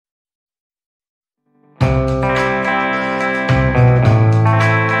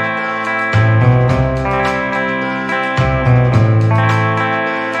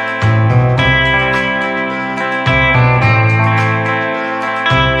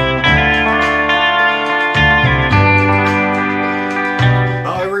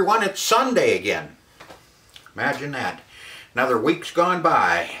it's Sunday again. Imagine that. Another week's gone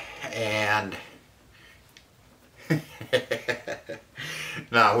by, and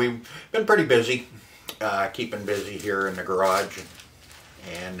no, we've been pretty busy, keeping busy here in the garage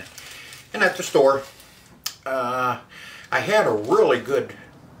and at the store. I had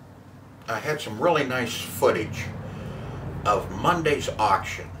some really nice footage of Monday's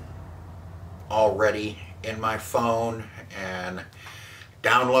auction already in my phone and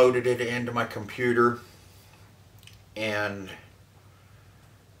downloaded it into my computer, and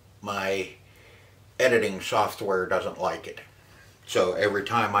my editing software doesn't like it. So every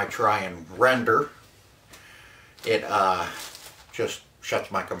time I try and render, it just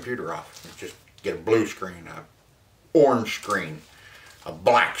shuts my computer off. It just get a blue screen, a orange screen, a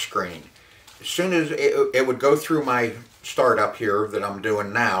black screen. As soon as it would go through my startup here that I'm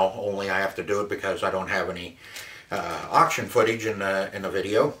doing now, only I have to do it because I don't have any auction footage in the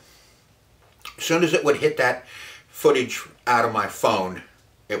video. As soon as it would hit that footage out of my phone,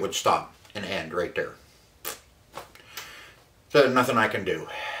 it would stop and end right there. So there's nothing I can do.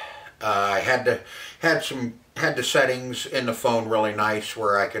 I had the settings in the phone really nice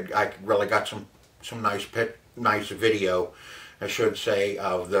where I really got some nice video, I should say,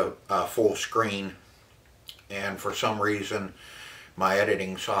 of the full screen, and for some reason my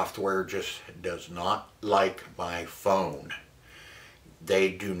editing software just does not like my phone.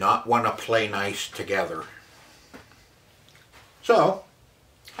 They do not want to play nice together. So,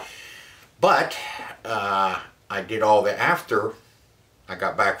 but I did all the after I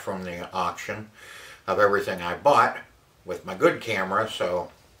got back from the auction of everything I bought with my good camera,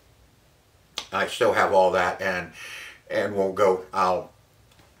 so I still have all that, and we'll go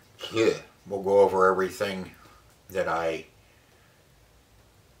over everything that I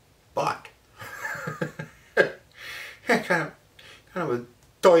bought. kind of a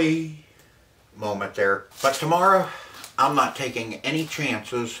toy moment there. But tomorrow I'm not taking any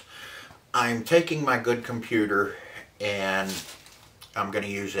chances. I'm taking my good computer and I'm going to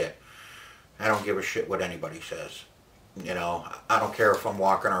use it. I don't give a shit what anybody says. You know, I don't care if I'm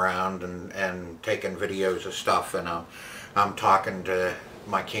walking around and taking videos of stuff and I'm talking to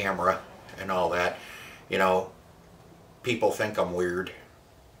my camera and all that. You know, people think I'm weird.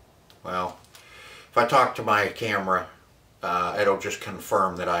 Well, if I talk to my camera, it'll just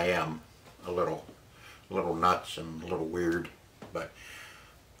confirm that I am a little nuts and a little weird. But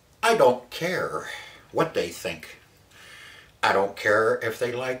I don't care what they think. I don't care if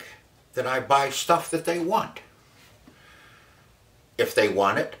they like that I buy stuff that they want. If they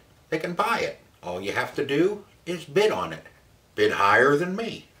want it, they can buy it. All you have to do is bid on it. Bid higher than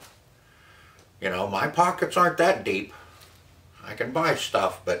me. You know, my pockets aren't that deep. I can buy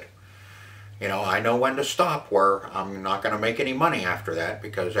stuff, but you know, I know when to stop where I'm not going to make any money after that,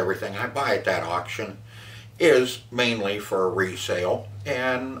 because everything I buy at that auction is mainly for resale,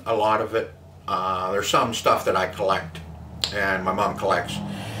 and a lot of it, there's some stuff that I collect and my mom collects.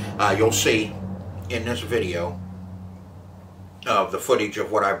 You'll see in this video of the footage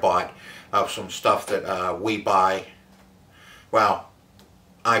of what I bought, of some stuff that we buy. Well,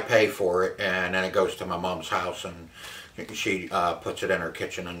 I pay for it and then it goes to my mom's house and she puts it in her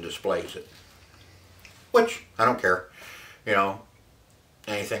kitchen and displays it. Which, I don't care. You know,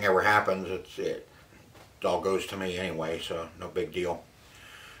 anything ever happens, it all goes to me anyway, so no big deal.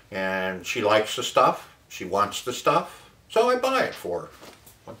 And she likes the stuff, she wants the stuff, so I buy it for her.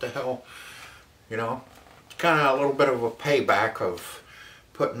 What the hell, you know? It's kind of a little bit of a payback of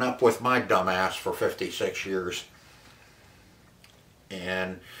putting up with my dumbass for 56 years.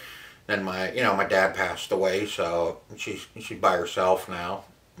 And then my dad passed away, so she's by herself now.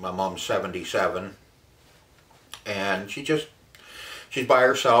 My mom's 77. And she's by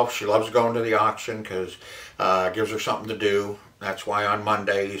herself. She loves going to the auction because it gives her something to do. That's why on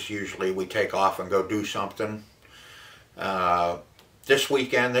Mondays usually we take off and go do something. This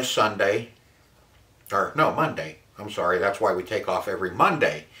weekend, this Sunday, or no, Monday, I'm sorry, that's why we take off every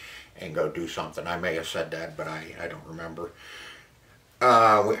Monday and go do something. I may have said that, but I don't remember.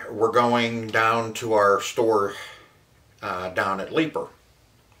 We're going down to our store down at Leaper.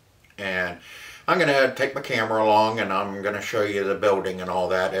 And I'm going to take my camera along and I'm going to show you the building and all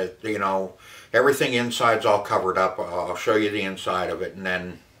that. You know, everything inside's all covered up. I'll show you the inside of it. And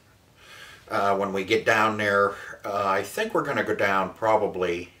then when we get down there, I think we're going to go down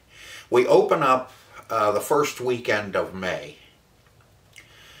probably, we open up the first weekend of May.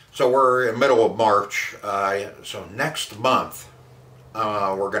 So we're in the middle of March. So next month,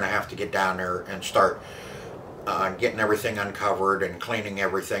 we're going to have to get down there and start getting everything uncovered and cleaning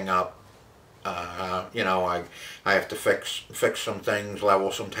everything up You know, I have to fix some things,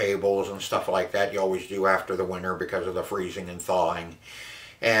 level some tables and stuff like that. You always do after the winter because of the freezing and thawing.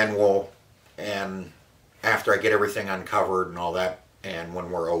 And after I get everything uncovered and all that, and when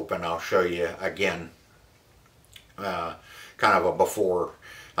we're open, I'll show you again kind of a before.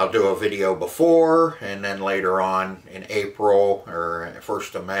 I'll do a video before, and then later on in April or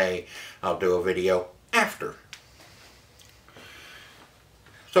 1st of May, I'll do a video after.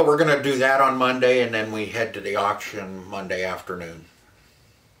 So we're going to do that on Monday, and then we head to the auction Monday afternoon.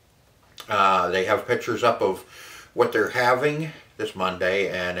 They have pictures up of what they're having this Monday,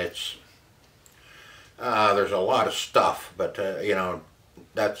 and it's there's a lot of stuff, but you know,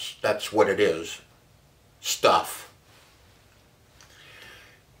 that's what it is, stuff.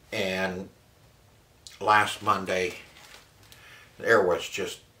 And last Monday, there was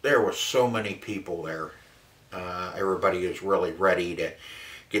so many people there. Everybody is really ready to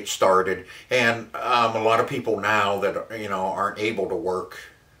get started, and a lot of people now that, you know, aren't able to work,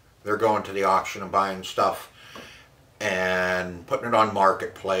 they're going to the auction and buying stuff and putting it on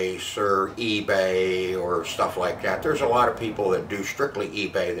Marketplace or eBay or stuff like that. There's a lot of people that do strictly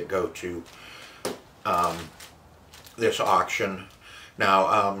eBay that go to this auction.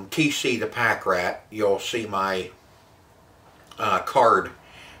 Now, TC the Pack Rat, you'll see my card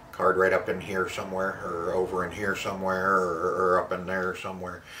right up in here somewhere, or over in here somewhere, or up in there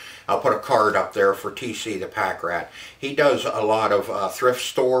somewhere. I'll put a card up there for TC the Pack Rat. He does a lot of thrift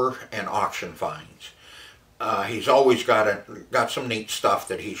store and auction finds. He's always got some neat stuff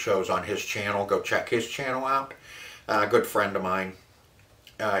that he shows on his channel. Go check his channel out. A good friend of mine.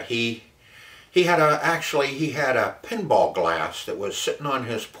 He had a pinball glass that was sitting on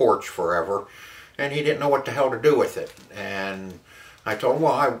his porch forever, and he didn't know what the hell to do with it. And I told him,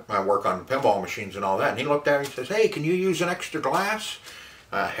 well, I work on pinball machines and all that. And he looked at me and says, hey, can you use an extra glass?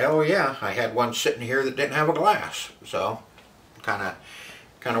 Hell yeah. I had one sitting here that didn't have a glass. So, kind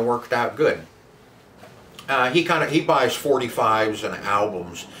of worked out good. He buys 45s and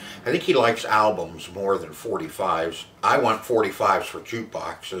albums. I think he likes albums more than 45s. I want 45s for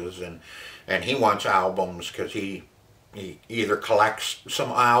jukeboxes, and he wants albums because he either collects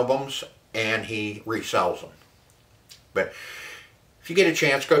some albums and he resells them. But if you get a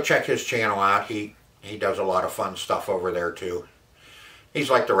chance, go check his channel out. He does a lot of fun stuff over there too. He's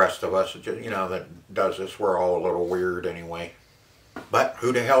like the rest of us, you know, that does this. We're all a little weird anyway. But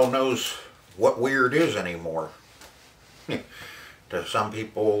who the hell knows what weird is anymore? To some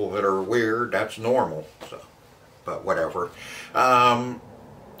people that are weird, that's normal. So, but whatever.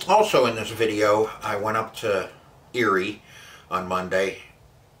 Also in this video, I went up to Erie on Monday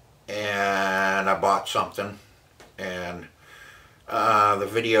and I bought something, and the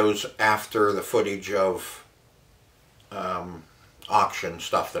videos after the footage of auction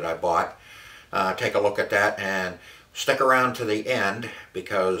stuff that I bought, take a look at that and stick around to the end,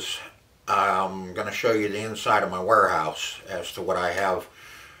 because I'm going to show you the inside of my warehouse as to what I have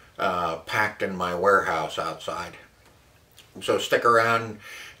packed in my warehouse outside. So stick around,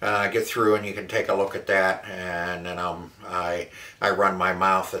 get through, and you can take a look at that, and then I run my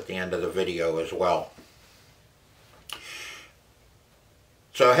mouth at the end of the video as well.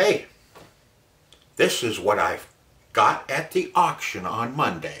 So hey, this is what I got at the auction on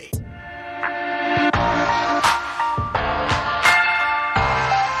Monday.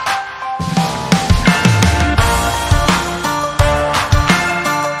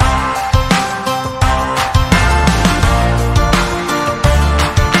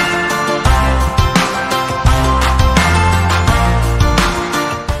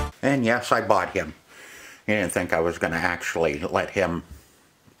 And yes, I bought him. I didn't think I was going to actually let him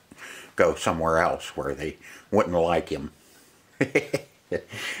go somewhere else where they wouldn't like him.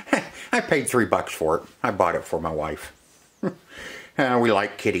 I paid $3 for it. I bought it for my wife. We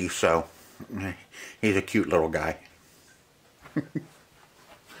like kitties, so he's a cute little guy.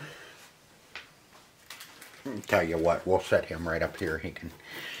 Tell you what, we'll set him right up here.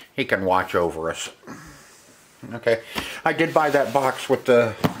 He can watch over us. Okay, I did buy that box with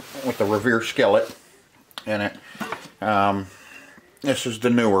the Revere skillet in it. This is the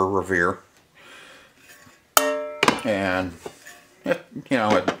newer Revere, and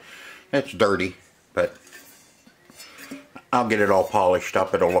it's dirty, but I'll get it all polished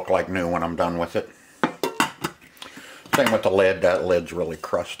up. It'll look like new when I'm done with it. Same with the lid. That lid's really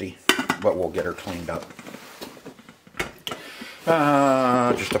crusty, but we'll get her cleaned up.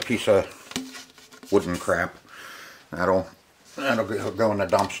 Just a piece of wooden crap. That'll go in the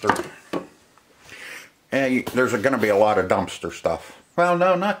dumpster. And there's going to be a lot of dumpster stuff. Well,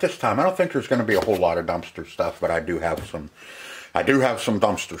 no, not this time. I don't think there's going to be a whole lot of dumpster stuff, but I do have some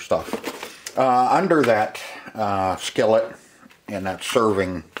dumpster stuff. Under that skillet and that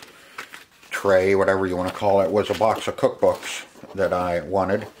serving tray, whatever you want to call it, was a box of cookbooks that I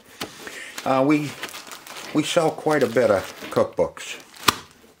wanted. We sell quite a bit of cookbooks.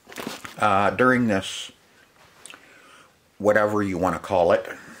 During this, whatever you want to call it,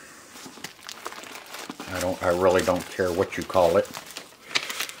 I really don't care what you call it.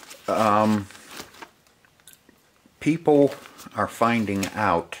 People are finding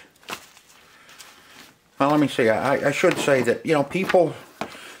out. Well, let me see. I should say that, you know, people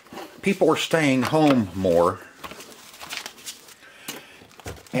are staying home more,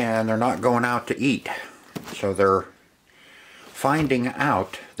 and they're not going out to eat. So they're finding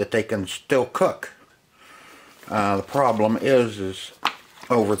out that they can still cook. The problem is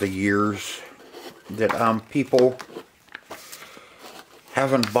over the years that people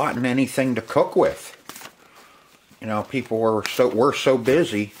haven't bought anything to cook with. You know, people were so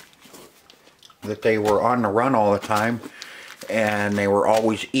busy that they were on the run all the time, and they were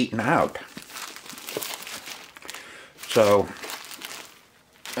always eating out. So,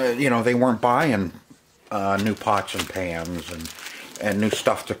 you know, they weren't buying new pots and pans and new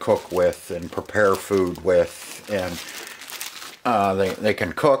stuff to cook with and prepare food with, and they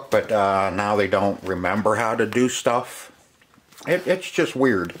can cook, but now they don't remember how to do stuff. It's just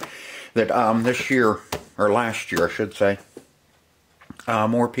weird that this year, or last year I should say,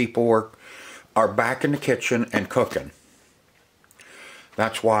 more people are back in the kitchen and cooking.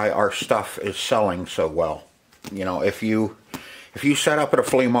 That's why our stuff is selling so well. You know, if you set up at a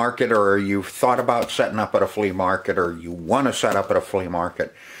flea market, or you've thought about setting up at a flea market, or you want to set up at a flea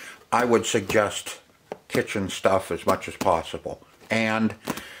market, I would suggest kitchen stuff as much as possible. And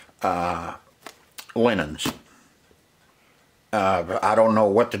linens. I don't know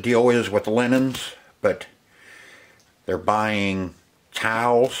what the deal is with linens, but they're buying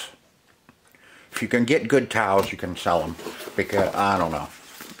towels. If you can get good towels, you can sell them. Because, I don't know.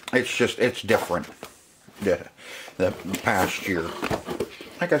 It's different the past year.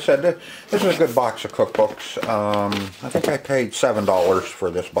 Like I said, this is a good box of cookbooks. I think I paid $7 for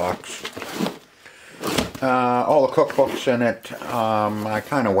this box. All the cookbooks in it, I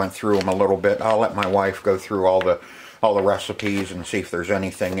kind of went through them a little bit. I'll let my wife go through all the recipes and see if there's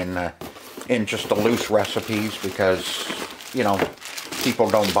anything in just the loose recipes, because, you know, people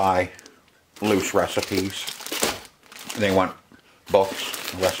don't buy loose recipes. They want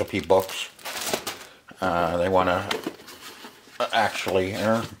books, recipe books. They want to actually,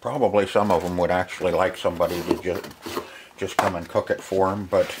 or probably some of them would actually like somebody to just come and cook it for them,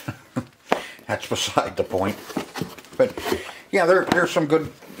 but that's beside the point. But yeah, there's some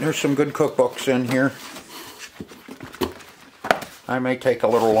good cookbooks in here. I may take a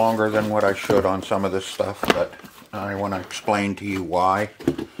little longer than what I should on some of this stuff, but I want to explain to you why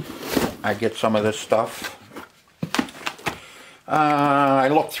I get some of this stuff. I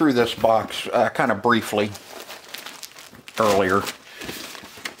looked through this box kind of briefly earlier,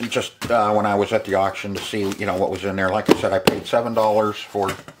 just when I was at the auction, to see, you know, what was in there. Like I said, I paid $7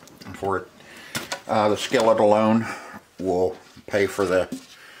 for it. The skillet alone will pay for the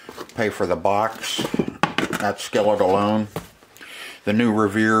box. That skillet alone. The new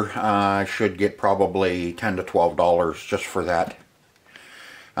Revere, I should get probably $10 to $12 just for that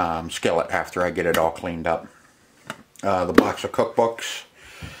skillet after I get it all cleaned up. The box of cookbooks,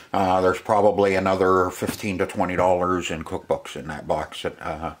 there's probably another $15 to $20 in cookbooks in that box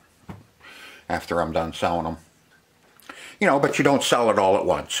after I'm done selling them. You know, but you don't sell it all at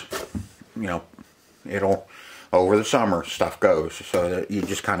once. You know, it'll, over the summer, stuff goes, so that you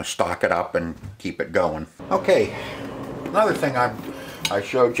just kind of stock it up and keep it going. Okay, another thing I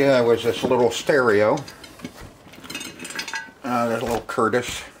showed you was this little stereo. There's a little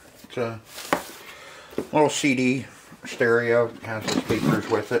Curtis. It's a little CD stereo. It has the speakers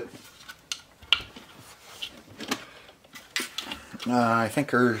with it. I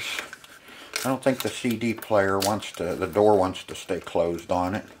don't think the CD player the door wants to stay closed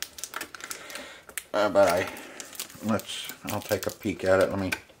on it. But I'll take a peek at it. Let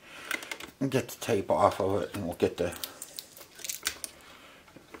me get the tape off of it, and we'll get the...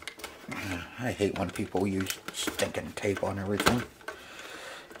 I hate when people use stinking tape on everything.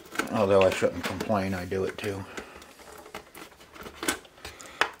 Although I shouldn't complain, I do it too.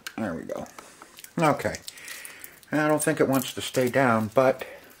 There we go. Okay. I don't think it wants to stay down, but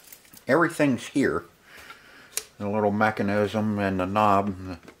everything's here. The little mechanism and the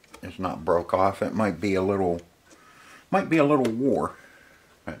knob is not broke off. It might be a little wore,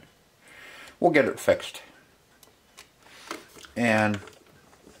 but we'll get it fixed. And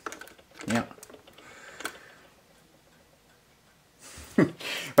yeah.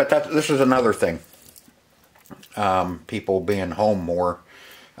 But this is another thing. People being home more,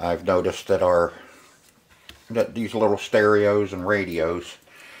 I've noticed that these little stereos and radios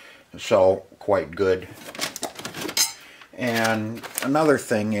sell quite good. And another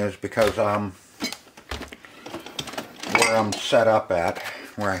thing is because where I'm set up at,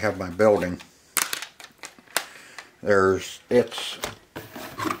 where I have my building, it's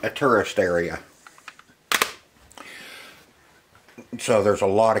a tourist area. So there's a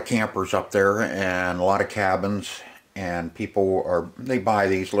lot of campers up there and a lot of cabins, and they buy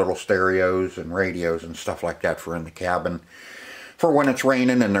these little stereos and radios and stuff like that for in the cabin for when it's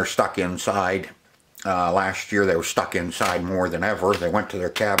raining and they're stuck inside. Last year they were stuck inside more than ever. They went to their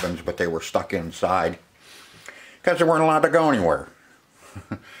cabins, but they were stuck inside because they weren't allowed to go anywhere.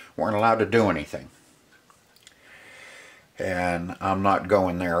 Weren't allowed to do anything. And I'm not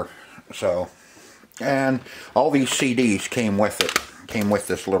going there. So, and all these CDs came with it. Came with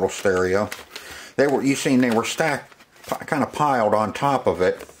this little stereo. They were stacked, kind of piled on top of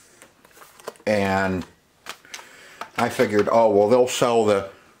it. And I figured, oh well, they'll sell the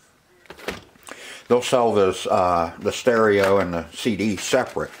stereo and the CD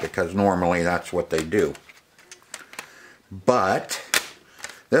separate, because normally that's what they do. But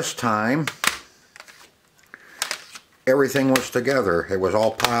this time everything was together. It was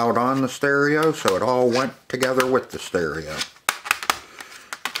all piled on the stereo, so it all went together with the stereo.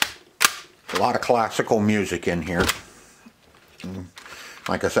 A lot of classical music in here.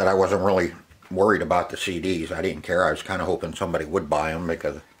 Like I said, I wasn't really worried about the CDs. I didn't care. I was kind of hoping somebody would buy them,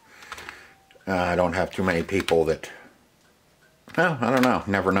 because I don't have too many people that, well, I don't know,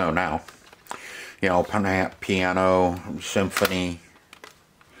 never know now. You know, piano, symphony,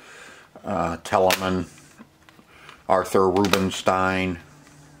 Telemann, Arthur Rubinstein,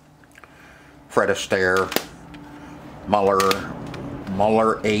 Fred Astaire,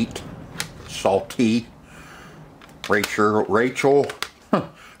 Muller 8, Salty, Rachel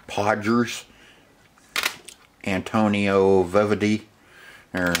Podgers, Antonio Vivaldi,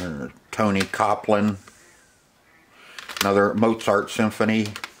 Tony Copland, another Mozart Symphony,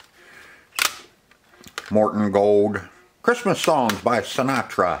 Morton Gold, Christmas songs by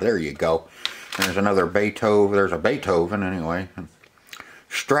Sinatra. There you go. There's another Beethoven. There's a Beethoven anyway.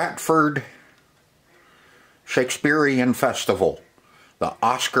 Stratford Shakespearean Festival, the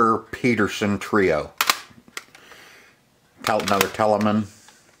Oscar Peterson Trio. Another Telemann.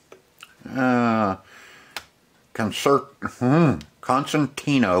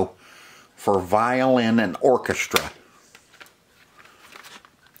 Concertino for violin and orchestra.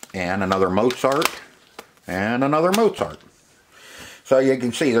 And another Mozart. And another Mozart. So you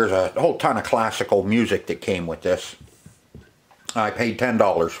can see there's a whole ton of classical music that came with this. I paid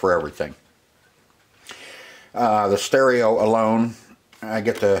 $10 for everything. The stereo alone, I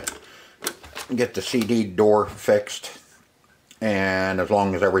get the CD door fixed, and as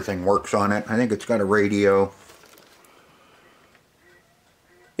long as everything works on it. I think it's got a radio.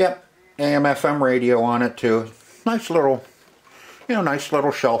 Yep, AM FM radio on it too. Nice little, nice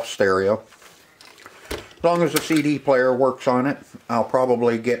little shelf stereo. As long as the CD player works on it, I'll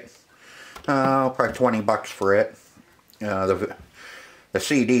probably get probably 20 bucks for it. The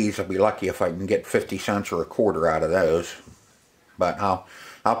CDs, I'll be lucky if I can get 50 cents or a quarter out of those. But I'll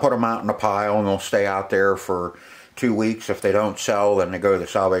put them out in a pile, and they'll stay out there for 2 weeks. If they don't sell, then they go to the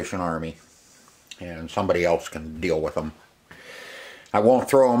Salvation Army, and somebody else can deal with them. I won't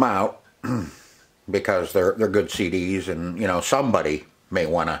throw them out because they're good CDs, and somebody may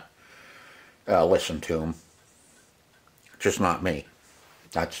want to listen to them. Just not me.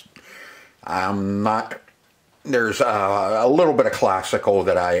 I'm not. There's a little bit of classical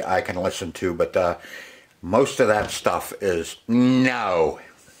that I can listen to, but most of that stuff is no.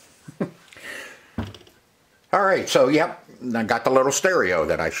 Alright, so yep, I got the little stereo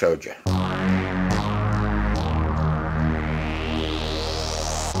that I showed you.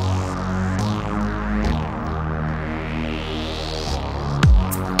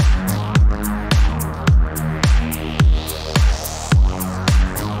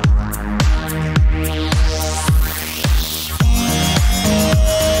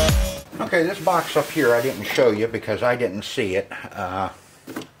 Okay, this box up here I didn't show you because I didn't see it.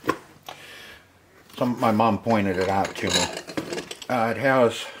 My mom pointed it out to me. It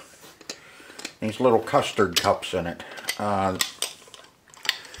has these little custard cups in it.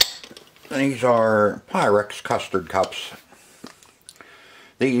 These are Pyrex custard cups.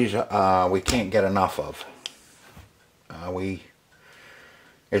 These we can't get enough of.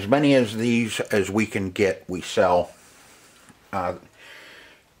 As many as these as we can get, we sell.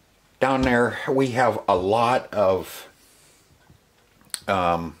 Down there we have a lot of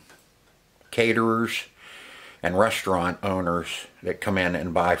caterers and restaurant owners that come in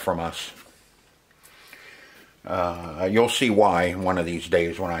and buy from us. You'll see why one of these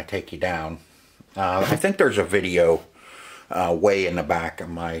days when I take you down. I think there's a video way in the back of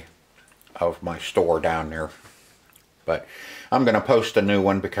my store down there, but I'm going to post a new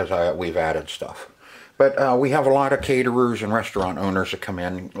one because we've added stuff. But we have a lot of caterers and restaurant owners that come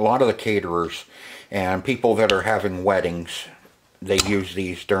in. A lot of the caterers and people that are having weddings, they use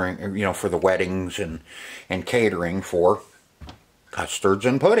these during, you know, for the weddings and catering for custards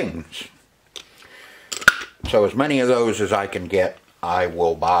and puddings. So as many of those as I can get, I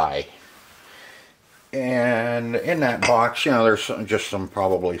will buy. And in that box, you know, there's just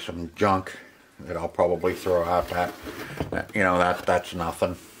probably some junk that I'll probably throw out. You know, that's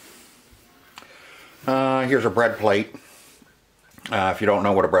nothing. Here's a bread plate. If you don't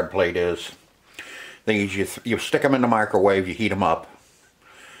know what a bread plate is, these you stick them in the microwave, you heat them up,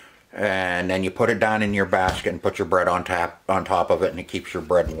 and then you put it down in your basket and put your bread on top of it, and it keeps your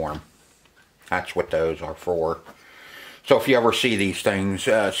bread warm. That's what those are for. So if you ever see these things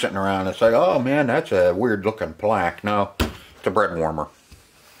sitting around and say, oh man, that's a weird looking plaque. No, it's a bread warmer.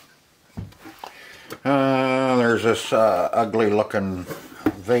 There's this ugly looking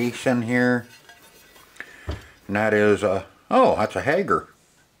vase in here. And that is oh, that's a Hager.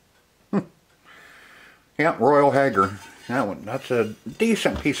 Yeah, Royal Hager. That's a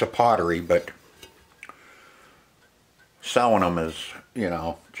decent piece of pottery, but selling them is, you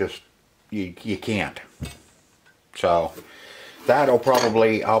know, just, you can't. So I'll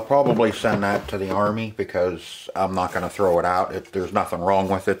probably send that to the Army because I'm not going to throw it out. There's nothing wrong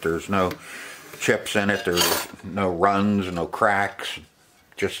with it. There's no chips in it. There's no runs, no cracks.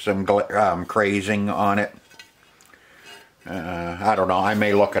 Just some crazing on it. I don't know. I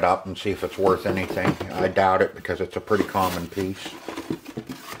may look it up and see if it's worth anything. I doubt it because it's a pretty common piece.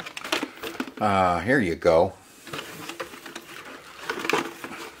 Here you go.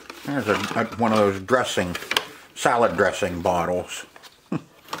 There's one of those salad dressing bottles.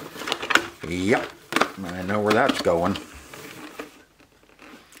 Yep, I know where that's going.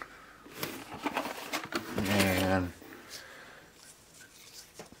 And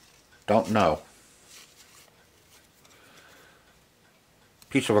don't know.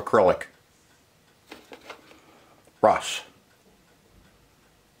 Piece of acrylic. Russ.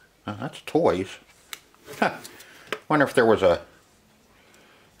 That's toys. Wonder if there was an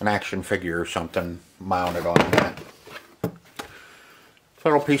action figure or something mounted on that.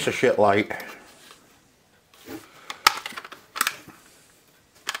 Little piece of shit light.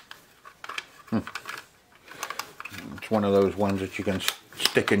 It's one of those ones that you can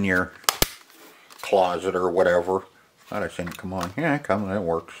stick in your closet or whatever. Thought I seen it come on. Yeah, it comes. It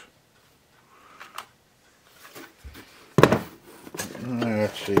works.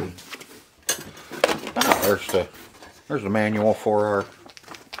 Let's see. Oh, there's the manual for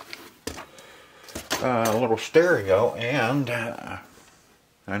our little stereo, and I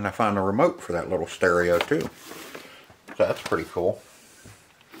found a remote for that little stereo too. So that's pretty cool.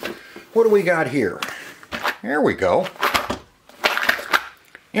 What do we got here? There we go.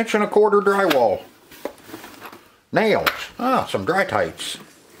 1.25" drywall. Nails. Ah, some dry tights.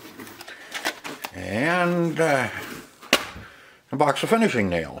 And a box of finishing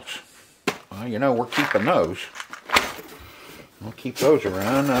nails. Well, you know, we're keeping those. We'll keep those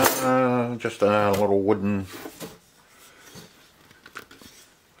around. Just a little wooden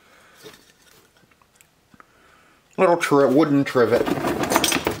wooden trivet.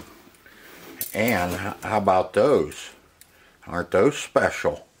 And how about those? Aren't those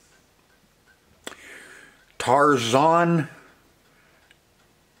special? Tarzan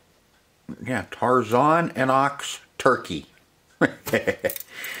and ox turkey.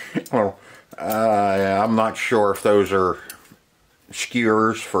 Well, I'm not sure if those are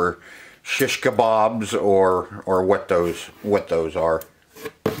skewers for shish kebabs or what those are.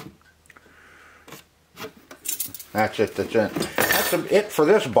 That's it. That's it for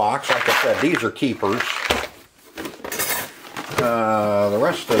this box. Like I said, these are keepers. The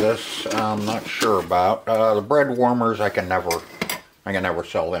rest of this I'm not sure about. The bread warmers I can never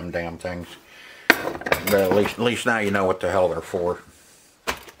sell them damn things. But at least now you know what the hell they're for.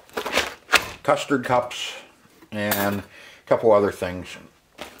 Custard cups and a couple other things.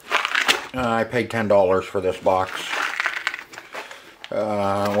 I paid $10 for this box.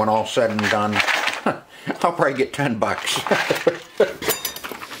 When all said and done, I'll probably get 10 bucks.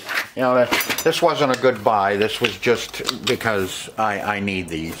 You know, this wasn't a good buy. This was just because I need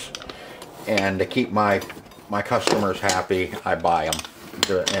these. And to keep my customers happy, I buy them.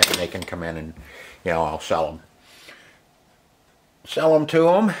 And they can come in and, you know, I'll sell them. sell them to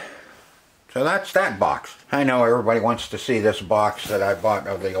them. So that's that box. I know everybody wants to see this box that I bought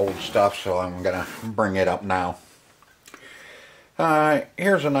of the old stuff, so I'm gonna bring it up now.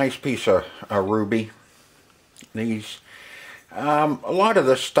 Here's a nice piece of ruby. These, a lot of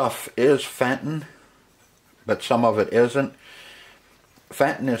this stuff is Fenton, but some of it isn't.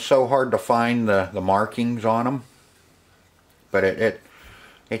 Fenton is so hard to find the markings on them, but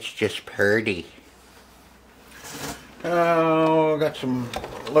it's just pretty. Got some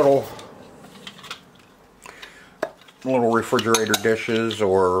little refrigerator dishes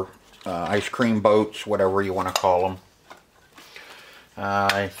or ice cream boats, whatever you want to call them.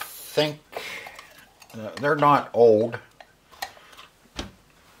 I think they're not old,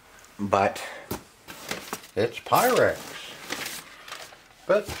 but it's Pyrex.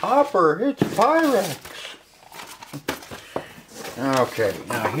 But Hopper, it's Pyrex. Okay,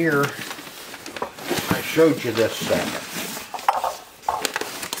 now here, I showed you this set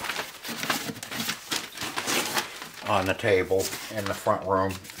on the table in the front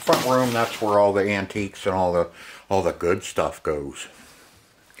room. Front room, that's where all the antiques and all the good stuff goes.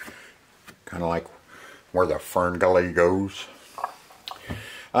 Kind of like where the fern gully goes.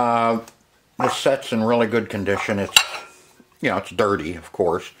 This set's in really good condition. It's, you know, it's dirty, of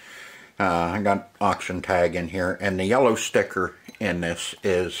course. I got auction tag in here, and the yellow sticker in this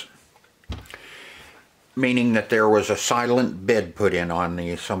is meaning that there was a silent bid put in on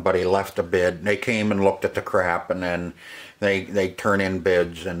these. Somebody left a bid. They came and looked at the crap, and then they turn in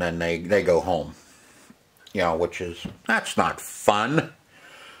bids, and then they go home. You know, which is, that's not fun.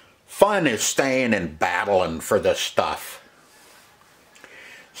 Fun is staying and battling for the stuff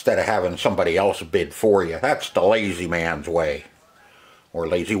instead of having somebody else bid for you. That's the lazy man's way, or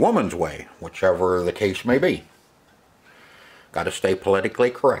lazy woman's way, whichever the case may be. Got to stay politically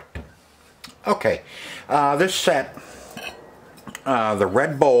correct. Okay, this set, the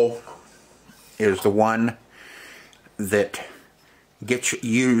red bowl is the one that gets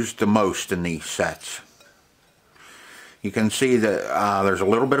used the most in these sets. You can see that there's a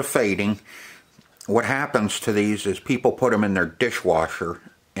little bit of fading. What happens to these is people put them in their dishwasher,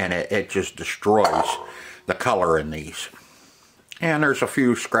 and it just destroys the color in these. And there's a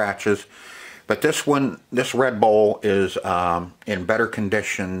few scratches. But this one, this red bowl is in better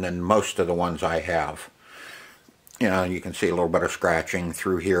condition than most of the ones I have. You know, you can see a little bit of scratching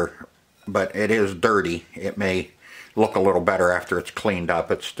through here, but it is dirty. It may look a little better after it's cleaned up.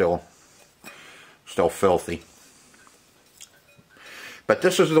 It's still filthy. But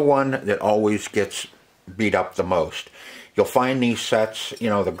this is the one that always gets beat up the most. You'll find these sets, you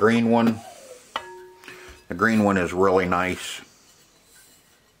know, the green one is really nice.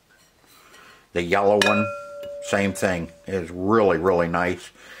 The yellow one, same thing, is really, really nice.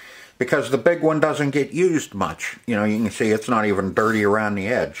 Because the big one doesn't get used much. You know, you can see it's not even dirty around the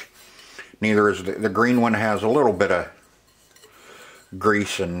edge. Neither is the green one. Has a little bit of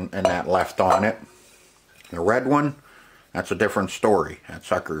grease and that left on it. The red one, that's a different story. That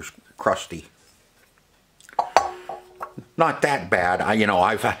sucker's crusty. Not that bad. I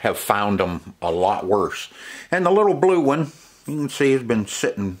have found them a lot worse. And the little blue one, you can see has been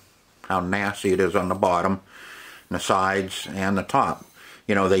sitting, how nasty it is on the bottom, and the sides, and the top.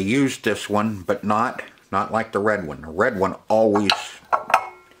 You know, they used this one, but not like the red one. The red one always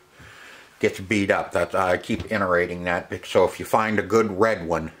gets beat up. I keep iterating that. So if you find a good red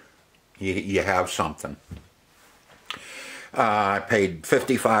one, you have something. I paid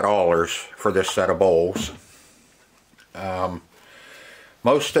 $55 for this set of bowls.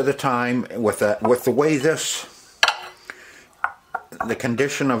 Most of the time, with the way the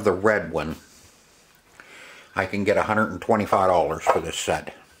condition of the red one, I can get $125 for this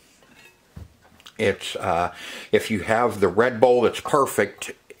set. It's if you have the red bowl that's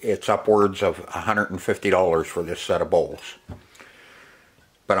perfect, it's upwards of $150 for this set of bowls.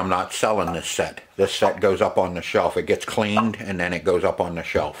 But I'm not selling this set. This set goes up on the shelf. It gets cleaned and then it goes up on the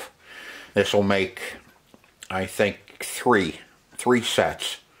shelf. This will make, I think, three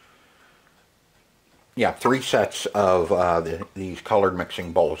sets. Yeah, 3 sets of these colored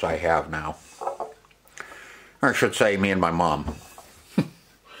mixing bowls I have now. Or I should say, me and my mom.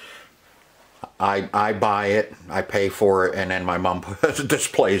 I buy it, I pay for it, and then my mom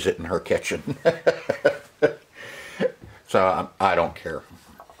displays it in her kitchen. So I don't care.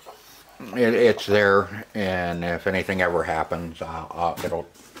 It's there, and if anything ever happens, it'll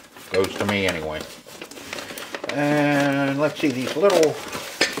goes to me anyway. And let's see these little.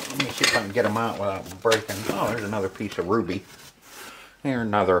 Let me see if I can get them out without breaking. Oh, there's another piece of ruby. Here's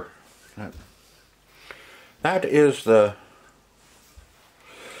another. That is the.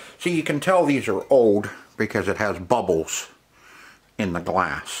 See, you can tell these are old because it has bubbles in the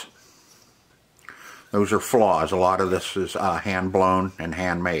glass. Those are flaws. A lot of this is hand blown and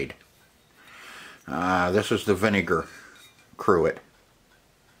handmade. This is the vinegar cruet,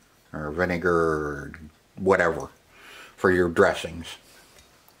 or vinegar whatever, for your dressings.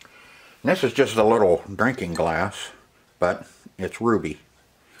 And this is just a little drinking glass, but it's ruby.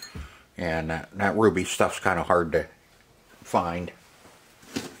 And that ruby stuff's kind of hard to find.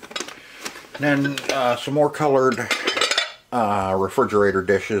 And then some more colored refrigerator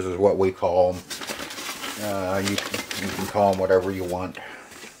dishes is what we call them. You can call them whatever you want.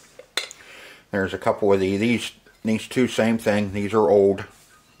 There's a couple of these two, same thing. These are old.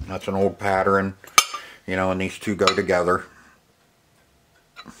 That's an old pattern, you know, and these two go together.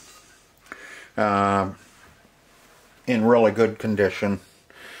 In really good condition.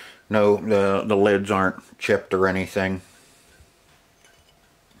 No, the lids aren't chipped or anything.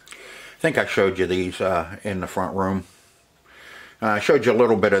 I think I showed you these in the front room. I showed you a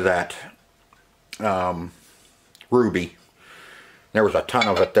little bit of that ruby. There was a ton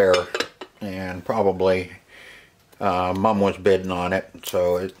of it there, and probably Mom was bidding on it,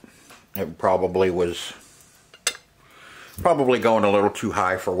 so it probably was going a little too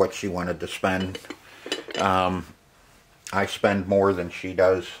high for what she wanted to spend. I spend more than she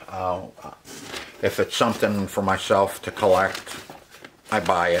does. If it's something for myself to collect, I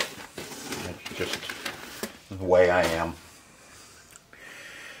buy it. It's just the way I am.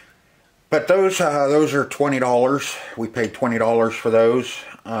 But those are $20. We paid $20 for those.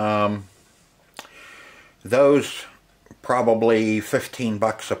 Those probably 15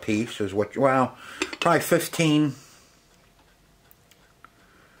 bucks a piece is what, well, probably 15.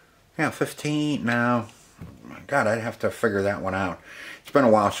 Yeah, 15 now. God, I'd have to figure that one out. It's been a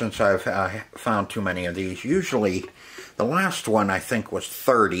while since I've found too many of these. Usually, the last one I think was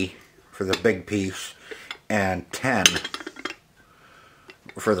 30 for the big piece and 10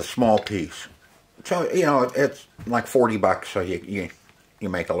 for the small piece. So, you know, it's like 40 bucks, so you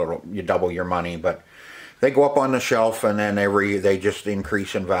make a little, you double your money, but they go up on the shelf, and then they just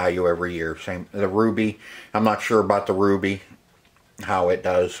increase in value every year. Same, the ruby, I'm not sure about the ruby, how it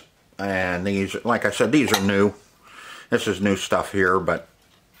does. And these, like I said, these are new. This is new stuff here, but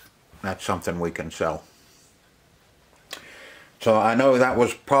that's something we can sell. So I know that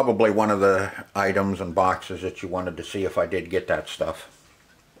was probably one of the items and boxes that you wanted to see if I did get that stuff.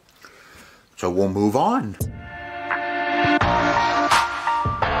 So we'll move on.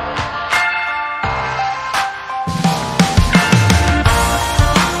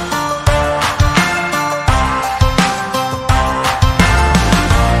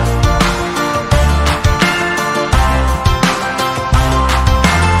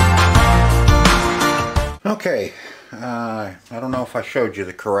 Okay, I don't know if I showed you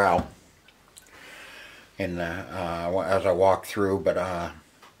the corral in as I walked through, but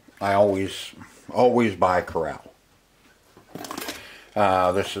I always buy corral.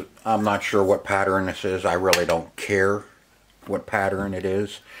 This is, I'm not sure what pattern this is. I really don't care what pattern it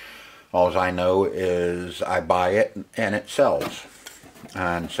is. All I know is I buy it and it sells.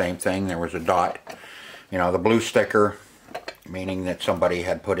 And same thing, there was a dot, you know, the blue sticker, meaning that somebody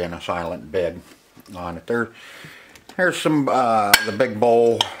had put in a silent bid on it. There's some the big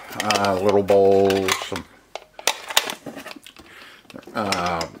bowl, little bowls, some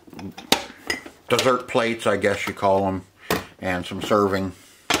dessert plates, I guess you call them, and some serving,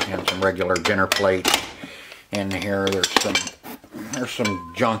 and some regular dinner plates in here. There's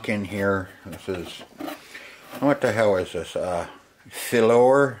some junk in here. This is, what the hell is this?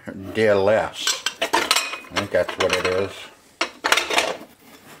 Fleur de lis. I think that's what it is.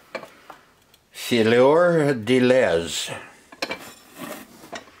 Fleur de lis,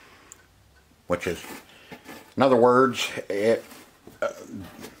 which is, in other words,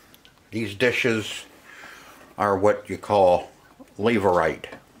 these dishes are what you call leverite.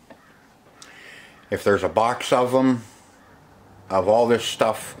 If there's a box of them, of all this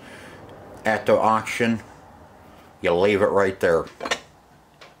stuff at the auction, you leave it right there.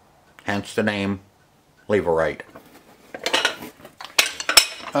 Hence the name, leverite.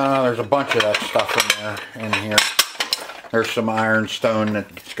 There's a bunch of that stuff in here. There's some ironstone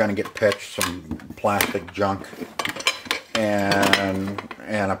that's going to get pitched, some plastic junk, and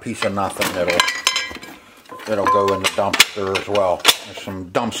a piece of nothing that'll go in the dumpster as well. There's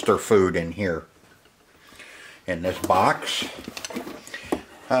some dumpster food in here. In this box,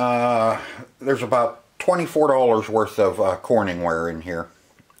 there's about $24 worth of Corningware in here.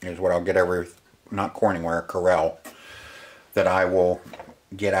 Is what I'll get not Corningware, Corel, that I will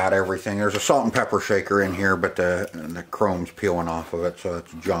get out everything. There's a salt and pepper shaker in here, but the chrome's peeling off of it, so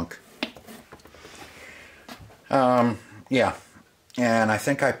it's junk. Yeah, And I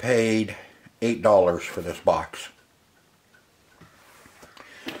think I paid $8 for this box.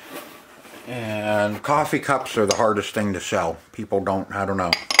 And coffee cups are the hardest thing to sell. People don't, I don't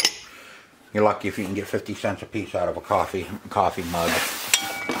know. You're lucky if you can get 50 cents a piece out of a coffee mug.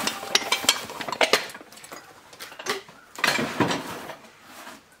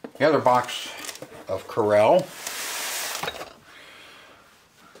 The other box of Corel.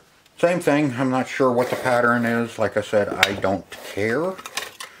 Same thing, I'm not sure what the pattern is. Like I said, I don't care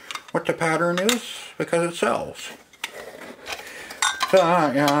what the pattern is because it sells.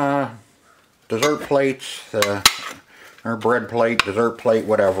 So, dessert plates, or bread plate, dessert plate,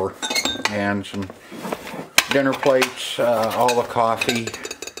 whatever. And some dinner plates, all the coffee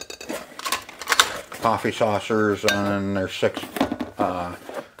saucers, and there's 6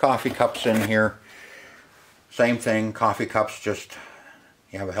 coffee cups in here. Same thing, coffee cups, just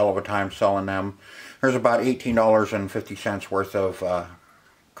you have a hell of a time selling them. There's about $18.50 worth of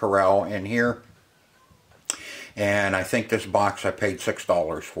Corel in here. And I think this box I paid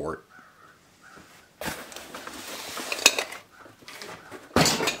 $6 for it.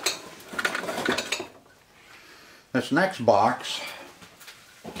 This next box,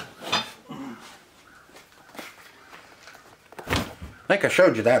 I think I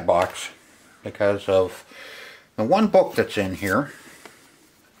showed you that box because of the one book that's in here.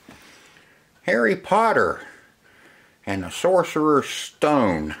 Harry Potter and the Sorcerer's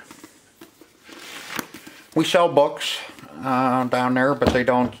Stone. We sell books down there, but they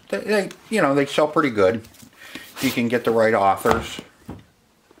don't, you know, they sell pretty good if you can get the right authors.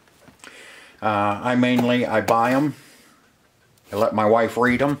 I buy them, I let my wife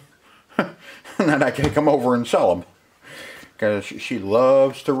read them, and then I take them over and sell them. Because she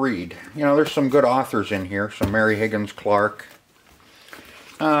loves to read. You know, there's some good authors in here, some Mary Higgins Clark.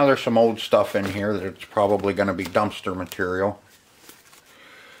 There's some old stuff in here that it's probably going to be dumpster material.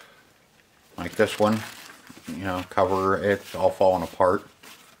 Like this one, you know, cover, it's all falling apart.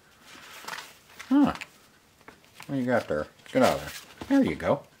 Huh. What do you got there? Get out of there. There you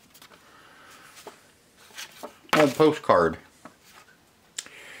go. Old postcard.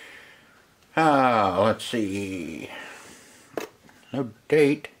 Let's see. No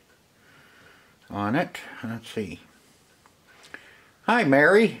date on it. Let's see. Hi,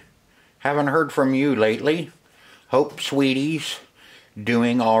 Mary. Haven't heard from you lately. Hope Sweetie's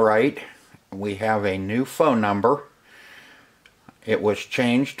doing all right. We have a new phone number. It was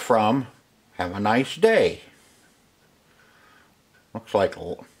changed from have a nice day. Looks like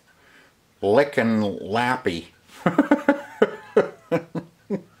Lick and Lappy.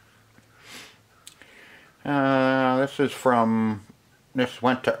 This is from, this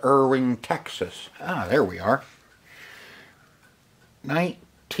went to Irving, Texas. Ah, there we are.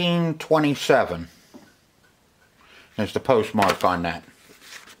 1927 is the postmark on that.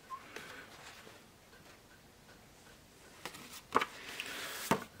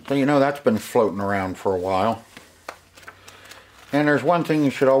 So you know that's been floating around for a while. And there's one thing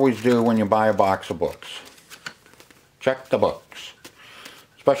you should always do when you buy a box of books. Check the books.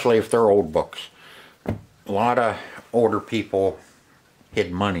 Especially if they're old books. A lot of older people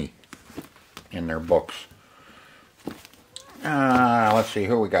hid money in their books. Let's see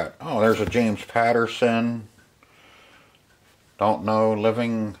who we got. Oh, there's a James Patterson. Don't know.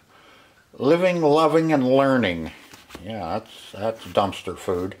 Living, Loving, and Learning. Yeah, that's dumpster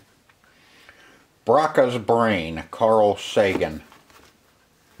food. Braca's Brain, Carl Sagan.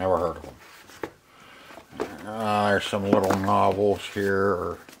 Never heard of him. There's some little novels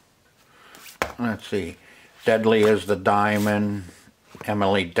here. Let's see. Deadly as the Diamond,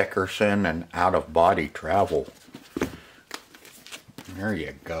 Emily Dickerson, and Out of Body Travel. There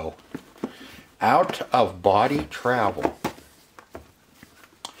you go. Out of Body Travel.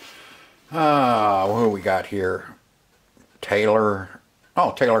 What do we got here? Taylor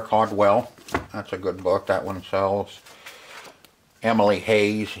Caldwell. That's a good book. That one sells. Emily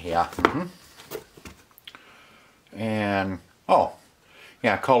Hayes. Yeah. And, oh,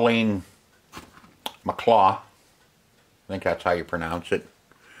 yeah, Colleen McClaw. I think that's how you pronounce it.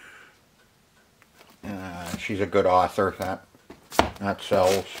 She's a good author. That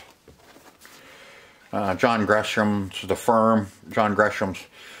sells. John Gresham's The Firm. John Gresham's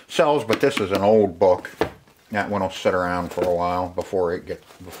sells, but this is an old book. That one will sit around for a while before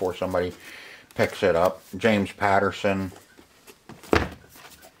somebody picks it up. James Patterson.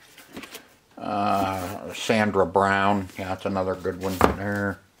 Sandra Brown. Yeah, that's another good one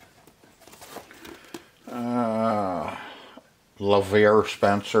there. LaVere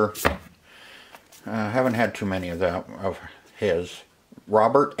Spencer. Haven't had too many of his.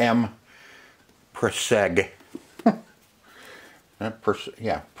 Robert M. Preseg.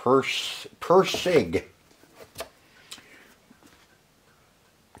 Persig.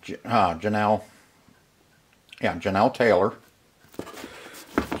 Janelle. Yeah, Janelle Taylor.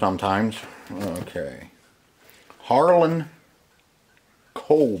 Sometimes. Okay. Harlan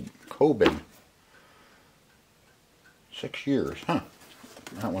Coben. 6 years. Huh.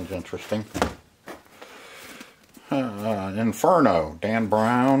 That one's interesting. Inferno. Dan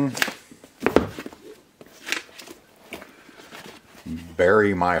Brown.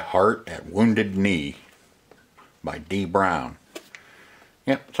 Bury My Heart at Wounded Knee by D. Brown.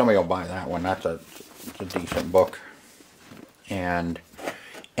 Yep, somebody will buy that one. It's a decent book. And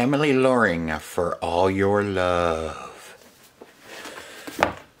Emily Loring, For All Your Love.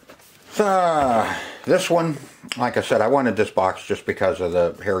 So, this one, like I said, I wanted this box just because of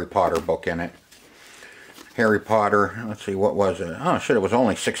the Harry Potter book in it. Harry Potter, let's see, what was it? Oh, shit, it was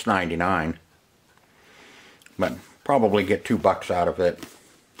only $6.99. But probably get $2 out of it.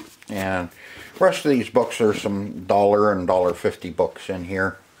 And the rest of these books are some $1 and $1.50 books in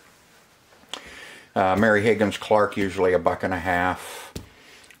here. Mary Higgins Clark, usually $1.50.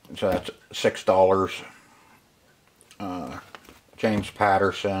 So that's $6. James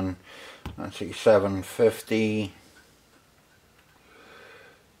Patterson, let's see, $7.50.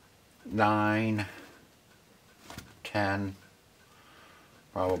 $9, $10,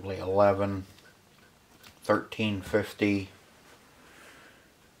 probably $11, $13.50,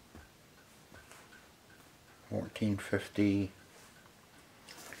 $14.50,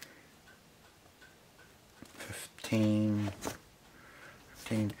 $15,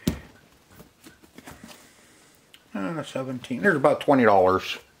 $17. There's about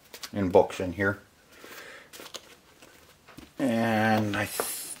 $20 in books in here. And I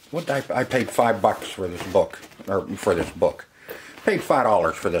paid $5 for this book, or for this book. Paid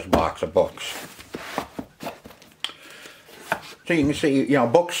 $5 for this box of books. So you can see, you know,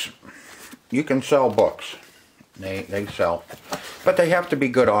 books, you can sell books. They sell. But they have to be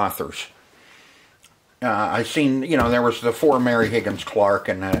good authors. I seen, you know, there was the 4 Mary Higgins Clark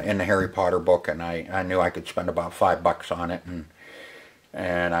in the Harry Potter book, and I knew I could spend about $5 on it,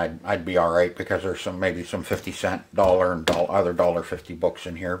 and I'd be alright, because there's maybe some 50-cent, dollar, and other $1.50 books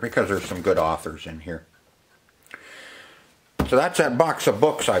in here, because there's some good authors in here. So that's that box of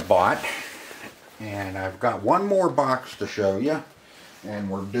books I bought. And I've got one more box to show you, and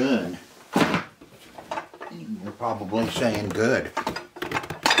we're done. You're probably saying good.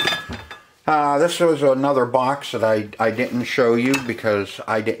 This was another box that I didn't show you because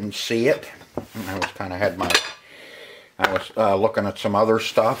I didn't see it. I was looking at some other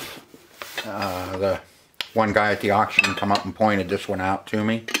stuff. The one guy at the auction come up and pointed this one out to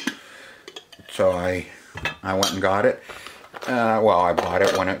me, so I went and got it. Well, I bought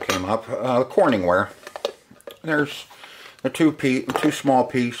it when it came up. Corningware. There's the two small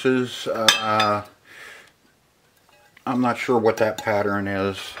pieces. I'm not sure what that pattern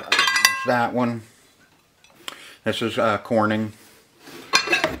is. That one. This is Corning.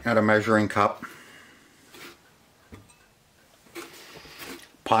 Got a measuring cup.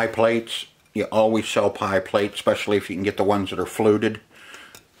 Pie plates. You always sell pie plates, especially if you can get the ones that are fluted.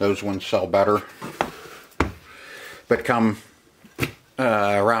 Those ones sell better. But come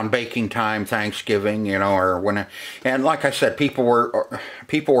around baking time, Thanksgiving, you know, or when, and like I said, people were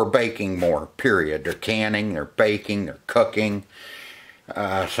baking more. Period. They're canning, they're baking, they're cooking.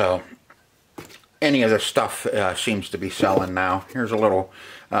 So any of this stuff seems to be selling now. Here's a little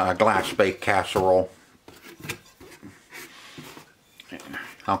glass baked casserole.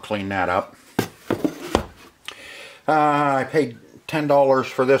 I'll clean that up. I paid $10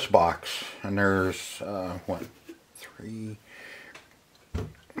 for this box, and there's what, 3,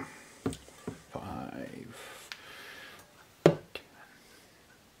 5, 10.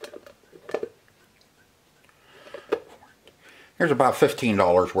 There's about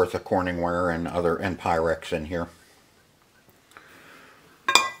 $15 worth of Corningware and Pyrex in here.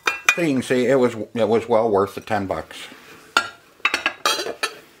 So you can see it was well worth the $10.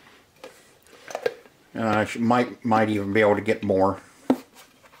 I might even be able to get more.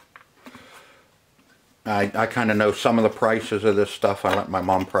 I kind of know some of the prices of this stuff. I let my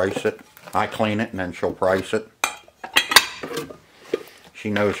mom price it. I clean it and then she'll price it. She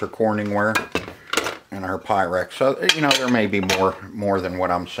knows her Corningware and her Pyrex. So, you know, there may be more than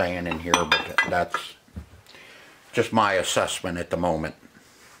what I'm saying in here, but that's just my assessment at the moment.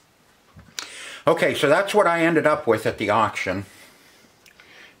 Okay, so that's what I ended up with at the auction.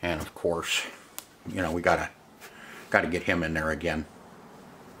 And of course, you know, we gotta get him in there again.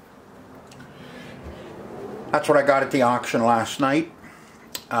 That's what I got at the auction last night.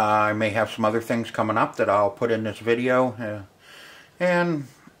 I may have some other things coming up that I'll put in this video. and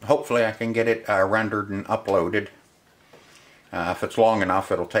hopefully I can get it rendered and uploaded. If it's long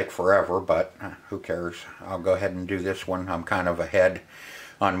enough, it'll take forever, but who cares? I'll go ahead and do this one. I'm kind of ahead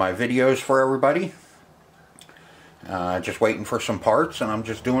on my videos for everybody. Just waiting for some parts, and I'm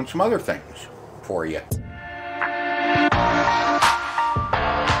just doing some other things for you.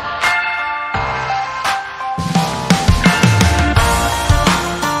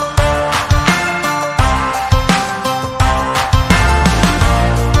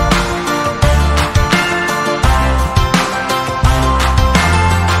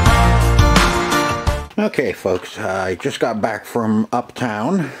 Okay folks, I just got back from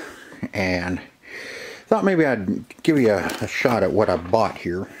uptown and thought maybe I'd give you a shot at what I bought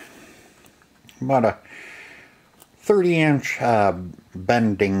here. Bought a 30-inch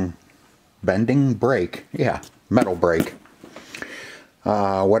bending brake. Yeah, metal brake.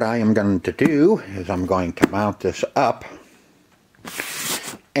 What I am going to do is I'm going to mount this up,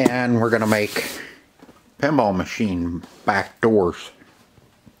 and we're going to make pinball machine back doors.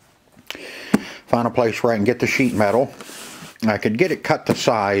 Found a place where I can get the sheet metal. I could get it cut to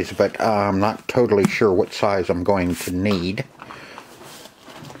size, but I'm not totally sure what size I'm going to need.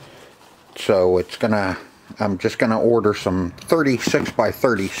 So I'm just gonna order some 36 by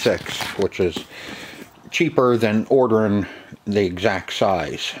 36, which is cheaper than ordering the exact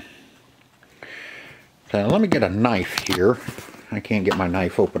size. So let me get a knife here. I can't get my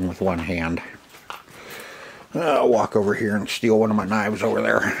knife open with one hand. I'll walk over here and steal one of my knives over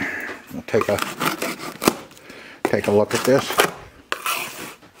there. We'll take a look at this.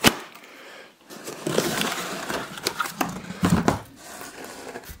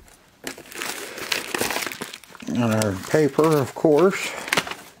 And our paper, of course.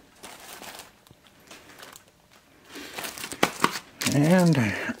 And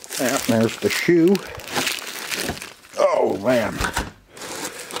there's the shoe. Oh man.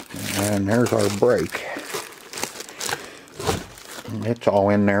 And there's our brake. It's all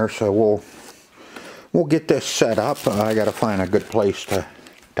in there, so we'll get this set up. I gotta find a good place to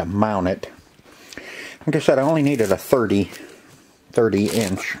mount it. Like I said, I only needed a 30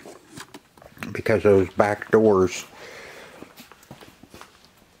 inch because those back doors.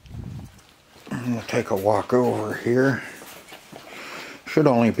 We'll take a walk over here. Should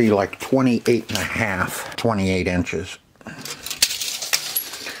only be like 28 inches. I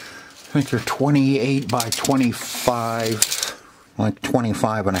think they're 28 by 25. Like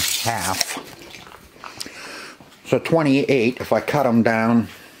 25 and a half. So 28, if I cut them down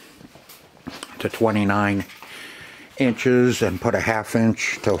to 29 inches and put a 1/2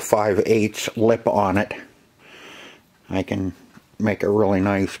 inch to 5/8 lip on it, I can make a really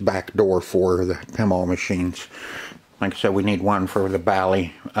nice back door for the pinball machines. Like I said, we need one for the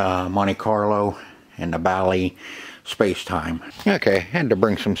Bally Monte Carlo and the Bally Space Time. Okay, had to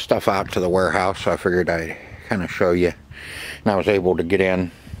bring some stuff out to the warehouse, so I figured I'd kind of show you. And I was able to get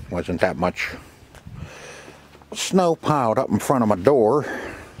in. Wasn't that much snow piled up in front of my door,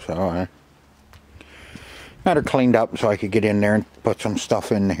 so I got her cleaned up so I could get in there and put some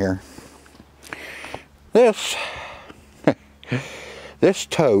stuff in here. This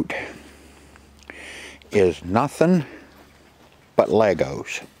tote is nothing but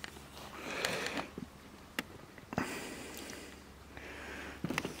Legos.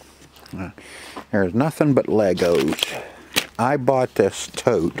 There's nothing but Legos. I bought this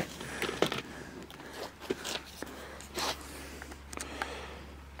tote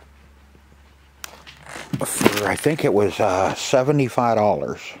for, I think it was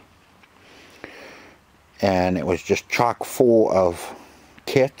 $75. And it was just chock full of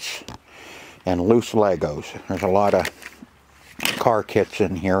kits and loose Legos. There's a lot of car kits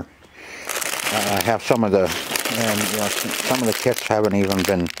in here. I have some of the, and you know, some of the kits haven't even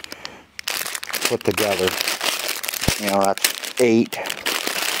been put together. You know, that's 8.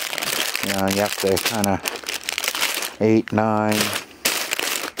 You know, you have to kind of 8, 9.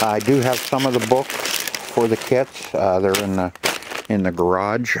 I do have some of the books for the kits. They're in the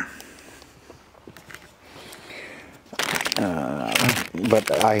garage.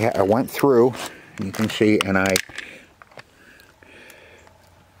 But I went through, you can see, and I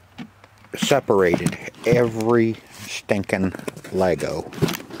separated every stinking Lego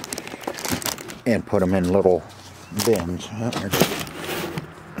and put them in little bins. I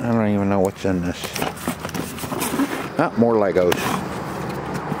don't even know what's in this. Ah, more Legos.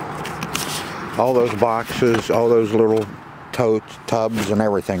 All those boxes, all those little totes, tubs, and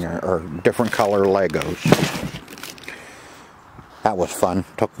everything are different color Legos. That was fun.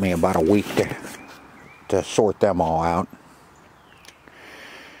 Took me about a week to sort them all out.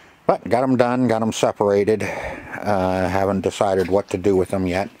 But got them done, got them separated. Haven't decided what to do with them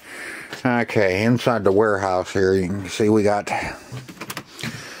yet. Okay, inside the warehouse here, you can see we got...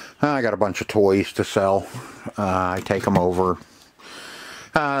 I got a bunch of toys to sell. I take them over.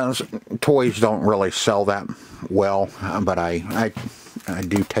 Toys don't really sell that well, but I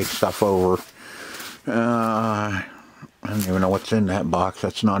do take stuff over. I don't even know what's in that box.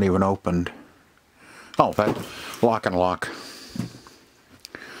 That's not even opened. Oh, that lock and lock.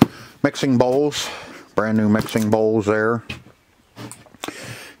 Mixing bowls. Brand new mixing bowls there.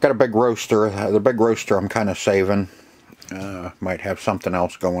 Got a big roaster. The big roaster I'm kind of saving. Might have something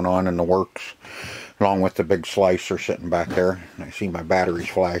else going on in the works. Along with the big slicer sitting back there. I see my batteries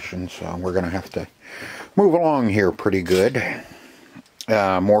flashing, so we're going to have to move along here pretty good.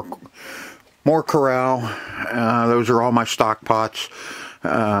 More corral. Those are all my stock pots.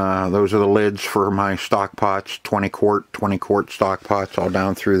 Those are the lids for my stock pots. 20 quart stock pots all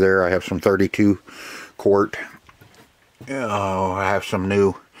down through there. I have some 32 quart. I have some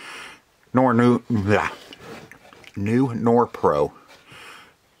new Norpro.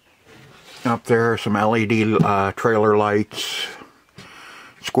 Up there, some LED trailer lights,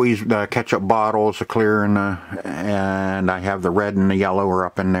 squeeze ketchup bottles, a clear and I have the red and the yellow are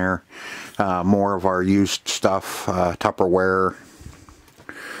up in there. More of our used stuff, Tupperware,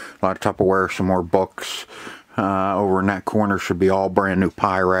 a lot of Tupperware, some more books. Over in that corner should be all brand new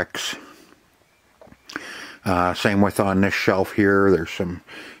Pyrex. Same with on this shelf here. There's some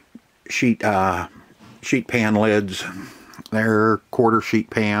sheet pan lids. They're quarter sheet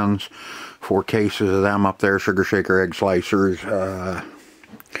pans. 4 cases of them up there. Sugar shaker, egg slicers.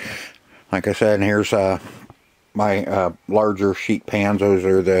 Like I said, and here's my larger sheet pans. Those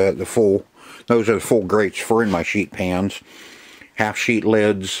are the full. Those are the full grates for in my sheet pans. Half sheet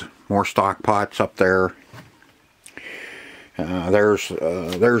lids. More stock pots up there. There's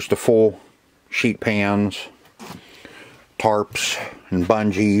the full sheet pans, tarps and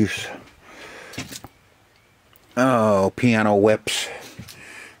bungees. Oh, piano whips,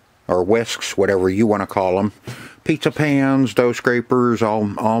 or whisks, whatever you want to call them. Pizza pans, dough scrapers,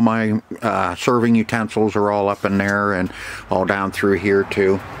 all my serving utensils are all up in there, and all down through here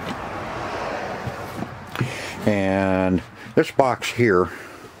too. And this box here,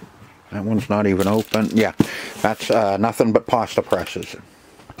 that one's not even open. Yeah, that's nothing but pasta presses.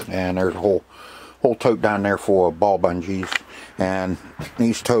 And there's a whole tote down there full of ball bungees. And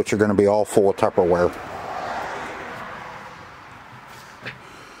these totes are going to be all full of Tupperware.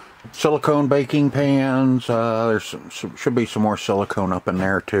 Silicone baking pans. There's should be some more silicone up in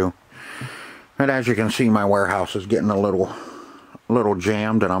there too. And as you can see, my warehouse is getting a little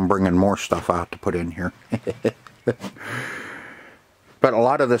jammed, and I'm bringing more stuff out to put in here. But a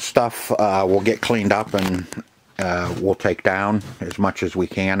lot of this stuff will get cleaned up, and we'll take down as much as we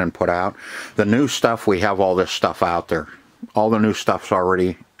can and put out. The new stuff, we have all this stuff out there. All the new stuff's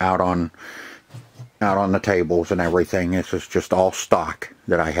already out on the tables and everything. This is just all stock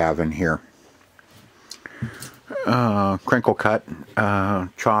that I have in here. Crinkle cut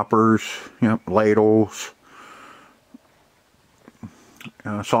choppers, ladles,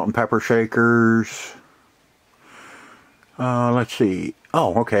 salt and pepper shakers. Let's see.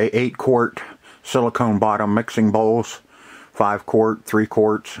 Oh, okay. 8 quart silicone bottom mixing bowls. 5 quart, 3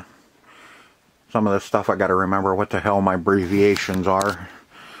 quarts. Some of this stuff I got to remember what the hell my abbreviations are.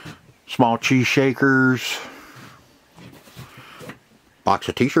 Small cheese shakers. Box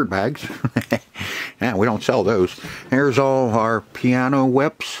of t-shirt bags. Yeah, we don't sell those. Here's all our piano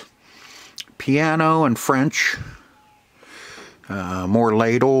whips. Piano and French. More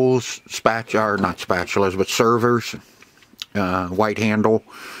ladles. Not spatulas, but servers. White handle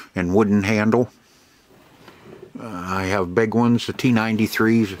and wooden handle. I have big ones, the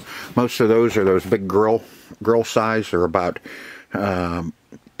T93s. Most of those are those big grill size. They're about 10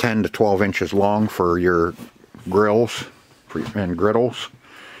 to 12 inches long for your grills and griddles.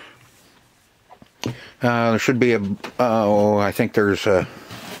 There should be I think there's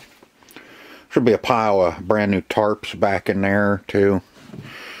should be a pile of brand new tarps back in there too.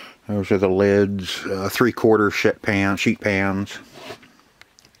 Those are the lids. 3/4 sheet pans.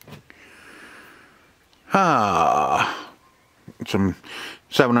 Some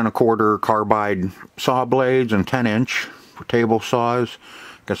 7 1/4 carbide saw blades and 10-inch for table saws.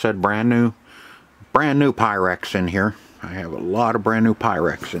 Like I said, brand new Pyrex in here. I have a lot of brand new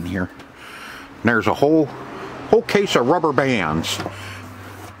Pyrex in here. And there's a whole case of rubber bands.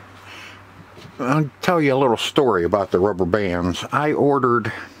 I'll tell you a little story about the rubber bands. I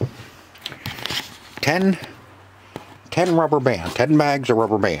ordered 10 rubber bands, 10 bags of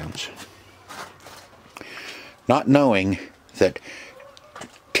rubber bands, not knowing that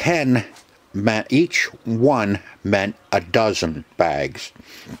 10 each one meant a dozen bags.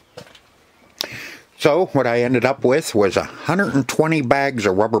 So what I ended up with was 120 bags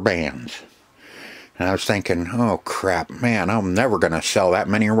of rubber bands. And I was thinking, oh crap, man, I'm never going to sell that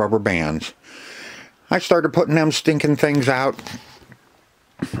many rubber bands. I started putting them stinking things out,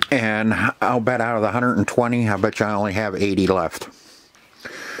 and I'll bet out of the 120, I bet you I only have 80 left.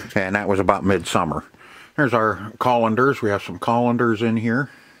 And that was about midsummer. There's our colanders. We have some colanders in here.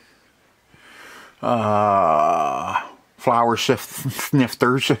 Flower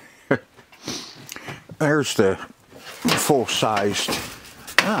snifters. There's the full-sized.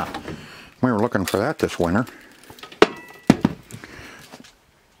 We were looking for that this winter.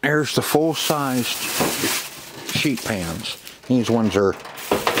 There's the full-sized sheet pans. These ones are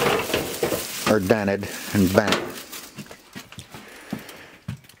dented and bent.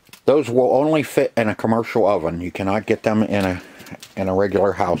 Those will only fit in a commercial oven. You cannot get them in a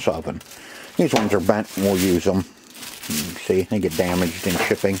regular house oven. These ones are bent and we'll use them. You see, they get damaged in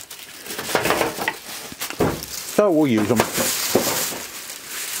shipping. So we'll use them.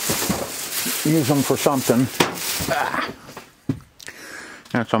 Use them for something.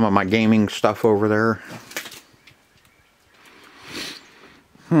 Got some of my gaming stuff over there.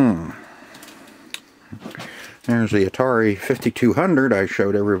 There's the Atari 5200 I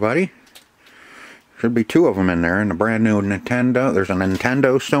showed everybody. Should be two of them in there, and the brand new Nintendo. There's a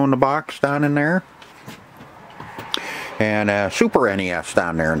Nintendo still in the box down in there. And a Super NES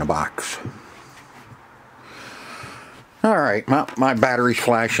down there in the box. Alright, my battery's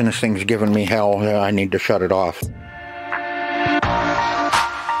flashing. This thing's giving me hell. I need to shut it off.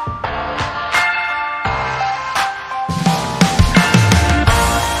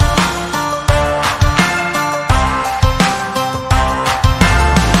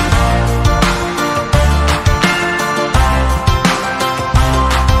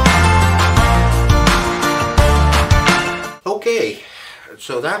 Okay,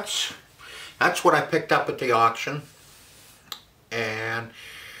 so that's what I picked up at the auction. And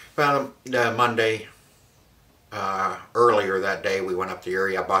about Monday, earlier that day, we went up the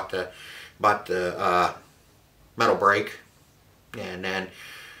area. I bought the metal brake, and then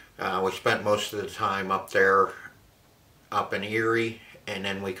we spent most of the time up there, up in Erie, and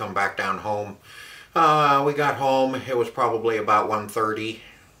then we come back down home. We got home. It was probably about 1:30.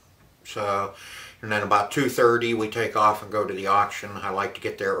 So, and then about 2:30 we take off and go to the auction. I like to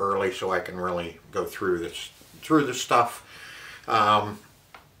get there early so I can really go through this stuff.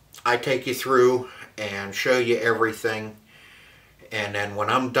 I take you through and show you everything, and then when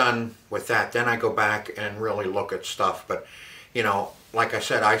I'm done with that, then I go back and really look at stuff. But you know, like I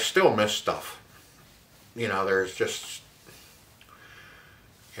said, I still miss stuff. You know, there's just,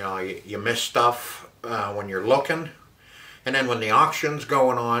 you know, you miss stuff when you're looking, and then when the auction's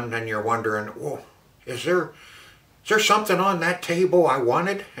going on, then you're wondering, whoa, is there something on that table I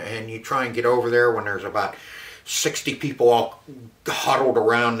wanted? And you try and get over there when there's about 60 people all huddled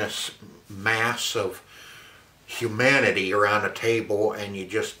around this mass of humanity around a table, and you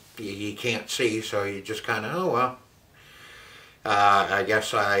can't see, so you just kind of, oh well, I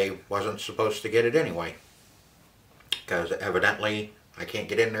guess I wasn't supposed to get it anyway, because evidently I can't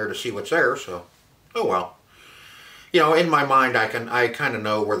get in there to see what's there, so oh well. You know, in my mind I kind of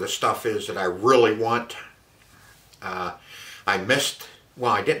know where the stuff is that I really want. I missed,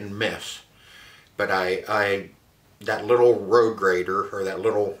 well, I didn't miss, but that little road grader, or that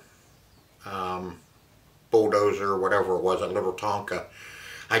little bulldozer, whatever it was, that little Tonka,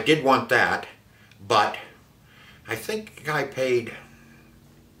 I did want that, but I think I paid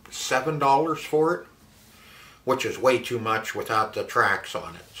 $7 for it, which is way too much without the tracks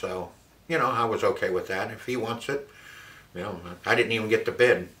on it. So, you know, I was okay with that. If he wants it, you know, I didn't even get the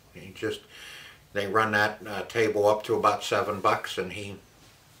bid. They run that table up to about $7, and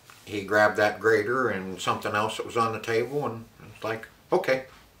he grabbed that grader and something else that was on the table, and it's like, okay,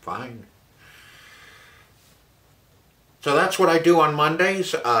 fine. So that's what I do on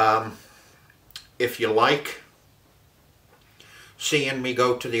Mondays. If you like seeing me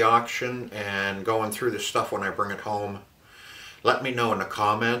go to the auction and going through the stuff when I bring it home, let me know in the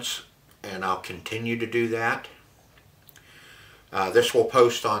comments, and I'll continue to do that. This will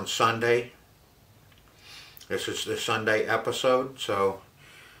post on Sunday. This is the Sunday episode, so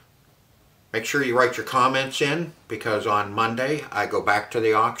make sure you write your comments in, because on Monday I go back to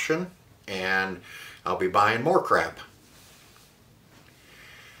the auction and I'll be buying more crap.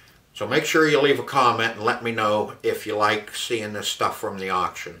 So make sure you leave a comment and let me know if you like seeing this stuff from the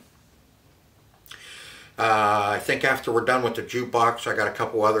auction. I think after we're done with the jukebox, I got a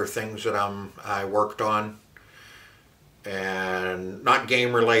couple other things that I worked on. and not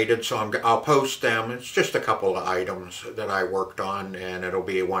game related, so I'll post them. It's just a couple of items that I worked on, and it'll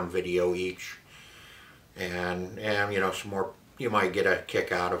be one video each. And you know, some more, you might get a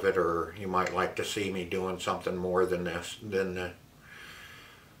kick out of it, or you might like to see me doing something more than this, than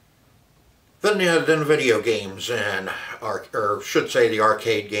video games, and or should say the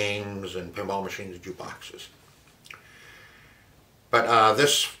arcade games and pinball machines and jukeboxes. But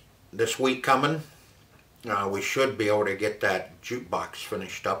this week coming, we should be able to get that jukebox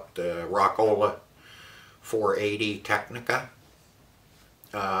finished up, the Rockola 480 Technica.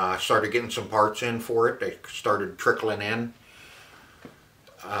 I started getting some parts in for it. They started trickling in.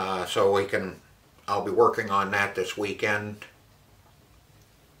 So I'll be working on that this weekend.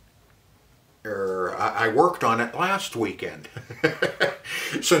 I worked on it last weekend.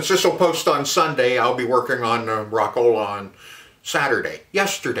 Since this will post on Sunday, I'll be working on Rockola on Saturday.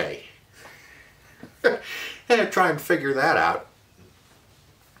 Yesterday. Try and figure that out.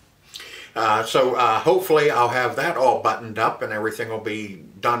 So hopefully I'll have that all buttoned up and everything will be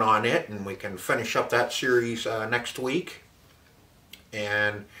done on it, and we can finish up that series next week.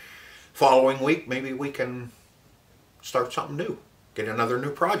 And following week, maybe we can start something new. Get another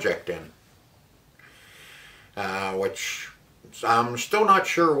new project in. Which I'm still not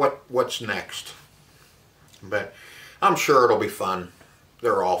sure what's next. But I'm sure it'll be fun.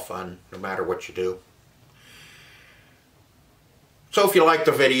 They're all fun, no matter what you do. So if you like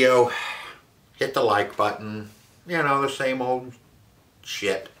the video, hit the like button. You know, the same old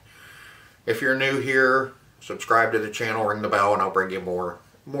shit. If you're new here, subscribe to the channel, ring the bell, and I'll bring you more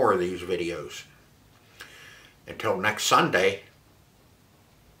of these videos. Until next Sunday,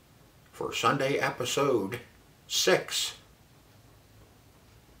 for Sunday episode 6.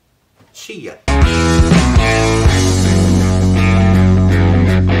 See ya.